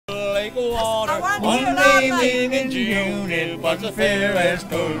lake of water. One evening in June, it was as fair as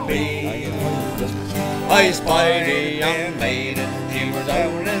could be. I spied a young maiden, she was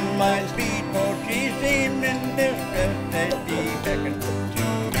out in my speedboat. She seemed in distress as she beckoned to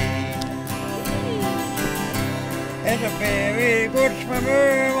me. As a very good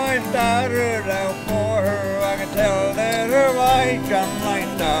swimmer, I started out for her. I could tell that her eyes shone like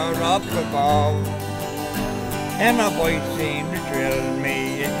stars up above. And a voice seemed to thrill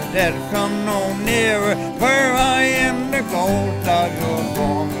me. It said, come no nearer, for I am the ghost of your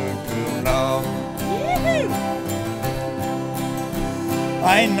former true love.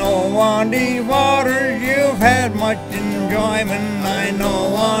 I know on these waters you've had much enjoyment. I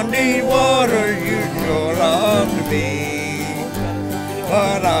know on these waters you sure love to be.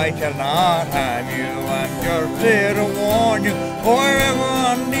 But I shall not harm you, I'm just here to warn you. Forever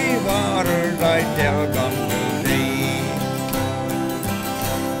on these waters I shall come to thee.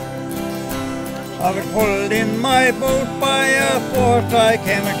 I was pulled in my boat by a force I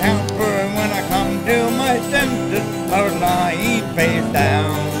can't account for. When I come to my senses, I was lying face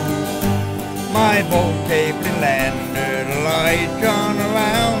down. My boat safely landed, a light shone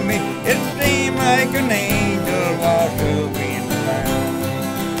around me. It seemed like an angel was swooping around.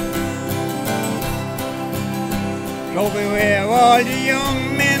 So beware all you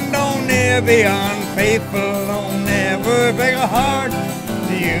young men, don't ever be unfaithful. Don't ever break a heart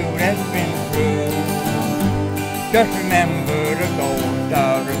to you that's been true. Just remember the ghost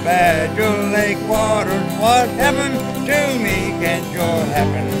of the Badger Lake waters was heaven to me, can sure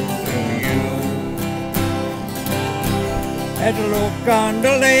happen to you. As I look on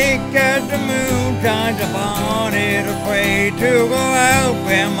the lake as the moon shines upon it, afraid to go out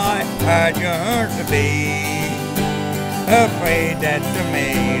where my heart yearns to be. Afraid that the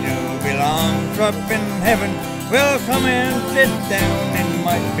maid who belongs up in heaven will come and sit down in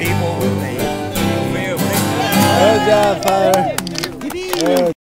my feeble lake. Good job, Father.